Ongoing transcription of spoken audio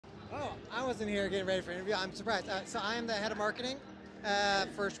I wasn't here getting ready for an interview. I'm surprised. So I am the head of marketing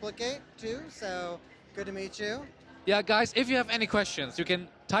for Splitgate too. So good to meet you. Yeah, guys, if you have any questions, you can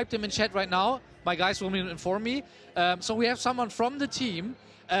type them in chat right now. My guys will inform me. So we have someone from the team,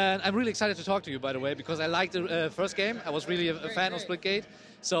 and I'm really excited to talk to you, by the way, because I liked the first game. I was really a fan of Splitgate.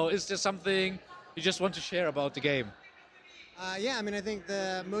 So is there something you just want to share about the game? Yeah, I mean, I think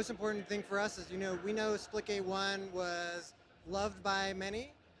the most important thing for us is, we know Splitgate 1 was loved by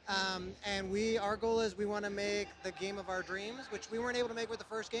many. And our goal is we want to make the game of our dreams, which we weren't able to make with the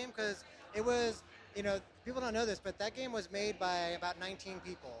first game because it was, people don't know this, but that game was made by about 19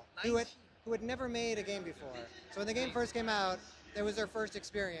 people who had never made a game before. So when the game first came out, that was their first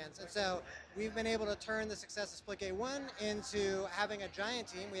experience. And so we've been able to turn the success of Splitgate 1 into having a giant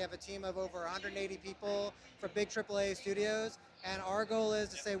team. We have a team of over 180 people for big AAA studios. And our goal is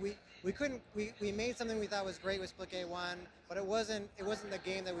to say we made something we thought was great with Splitgate 1, but it wasn't the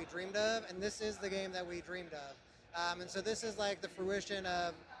game that we dreamed of, and this is the game that we dreamed of. And so this is like the fruition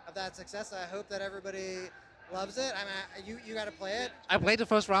of that success. I hope that everybody loves it. I mean, you got to play it. I played the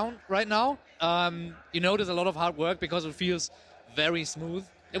first round right now. There's a lot of hard work because it feels very smooth.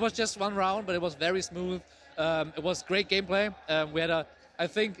 It was just one round, but it was very smooth. It was great gameplay. We had I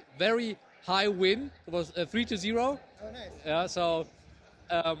think, very high win. It was 3-0. Oh, nice. Yeah, so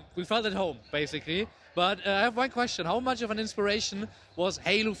we felt at home, basically. But I have one question. How much of an inspiration was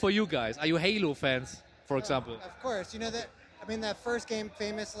Halo for you guys? Are you Halo fans, for example? Of course. That first game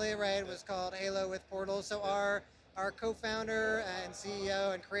famously, right, was called Halo with Portals. So our co-founder and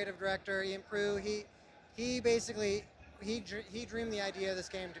CEO and creative director, Ian Prue, he basically dreamed the idea of this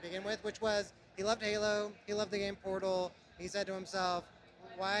game to begin with, which was he loved Halo, he loved the game Portal. He said to himself,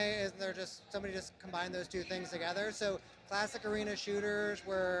 why isn't there somebody just combine those two things together? So classic arena shooters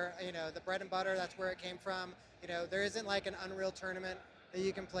were, the bread and butter, that's where it came from. There isn't like an Unreal tournament that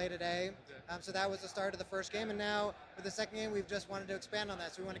you can play today. So that was the start of the first game. And now with the second game, we've just wanted to expand on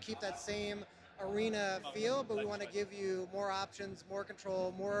that. So we want to keep that same arena feel, but we want to give you more options, more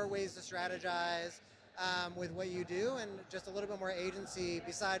control, more ways to strategize with what you do, and just a little bit more agency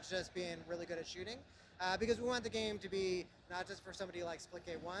besides just being really good at shooting. Because we want the game to be not just for somebody like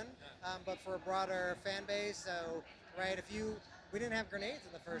Splitgate 1, but for a broader fan base. So, right, we didn't have grenades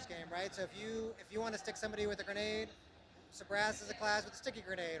in the first game, right? So if you want to stick somebody with a grenade, Sabras is a class with a sticky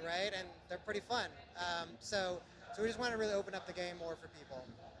grenade, right? And they're pretty fun. So we just want to really open up the game more for people.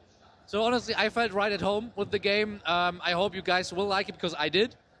 So honestly, I felt right at home with the game. I hope you guys will like it because I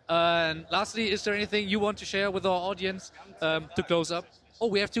did. And lastly, is there anything you want to share with our audience to close up? Oh,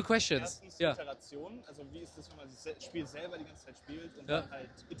 we have two questions. Ja. Iteration, also wie ist das, wenn man das Spiel selber die ganze Zeit spielt und dann halt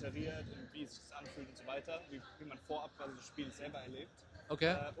iteriert und wie es sich anfühlt und so weiter, wie man vorab quasi das Spiel selber erlebt.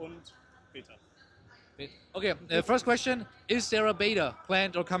 Okay. Und Beta. Okay, first question, is there a beta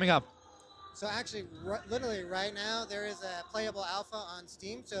planned or coming up? So actually, literally right now, there is a playable alpha on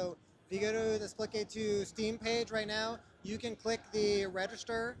Steam. So if you go to the Splitgate 2 Steam page right now, you can click the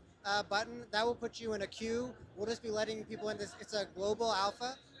register button. That will put you in a queue. We'll just be letting people in this. It's a global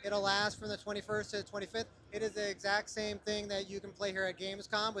alpha. It'll last from the 21st to the 25th. It is the exact same thing that you can play here at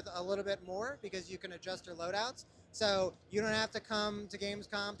Gamescom with a little bit more because you can adjust your loadouts. So you don't have to come to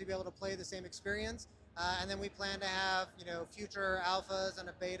Gamescom to be able to play the same experience. And then we plan to have, future alphas and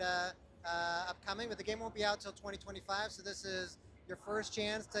a beta upcoming, but the game won't be out till 2025. So this is your first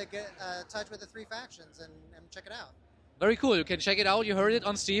chance to get in touch with the three factions and check it out. Very cool. You can check it out. You heard it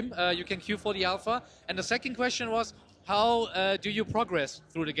on Steam. You can queue for the alpha. And the second question was, how do you progress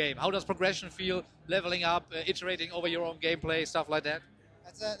through the game? How does progression feel, leveling up, iterating over your own gameplay, stuff like that?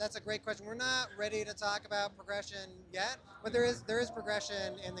 That's a great question. We're not ready to talk about progression yet, but there is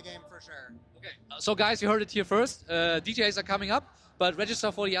progression in the game for sure. Okay. So guys, you heard it here first. DJs are coming up, but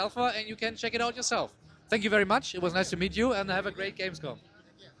register for the alpha and you can check it out yourself. Thank you very much. It was nice to meet you and have a great Gamescom.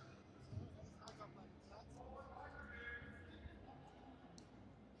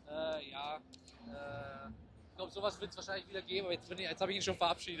 Ich glaube, sowas wird es wahrscheinlich wieder geben, aber jetzt habe ich ihn schon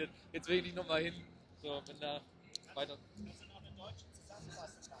verabschiedet. Jetzt will ich nicht nochmal hin. So, wenn da weiter.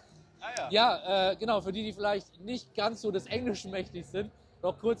 Ja, genau, für die vielleicht nicht ganz so des Englischen mächtig sind,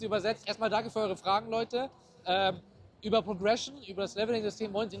 noch kurz übersetzt. Erstmal danke für eure Fragen, Leute. Über Progression, über das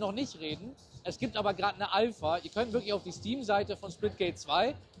Leveling-System wollen sie noch nicht reden. Es gibt aber gerade eine Alpha. Ihr könnt wirklich auf die Steam-Seite von Splitgate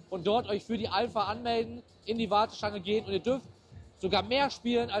 2 und dort euch für die Alpha anmelden, in die Warteschlange gehen und ihr dürft sogar mehr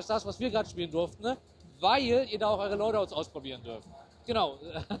spielen als das, was wir gerade spielen durften, ne? Weil ihr da auch eure Loadouts ausprobieren dürft. Genau.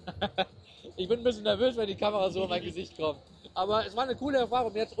 Ich bin ein bisschen nervös, wenn die Kamera so in mein Gesicht kommt. Aber es war eine coole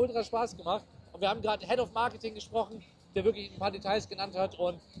Erfahrung, mir hat es ultra Spaß gemacht. Und wir haben gerade Head of Marketing gesprochen, der wirklich ein paar Details genannt hat.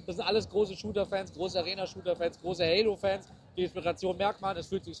 Und das sind alles große Shooter-Fans, große Arena-Shooter-Fans, große Halo-Fans. Die Inspiration merkt man, es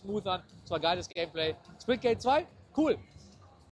fühlt sich smooth an, es war geiles Gameplay. Splitgate 2, cool.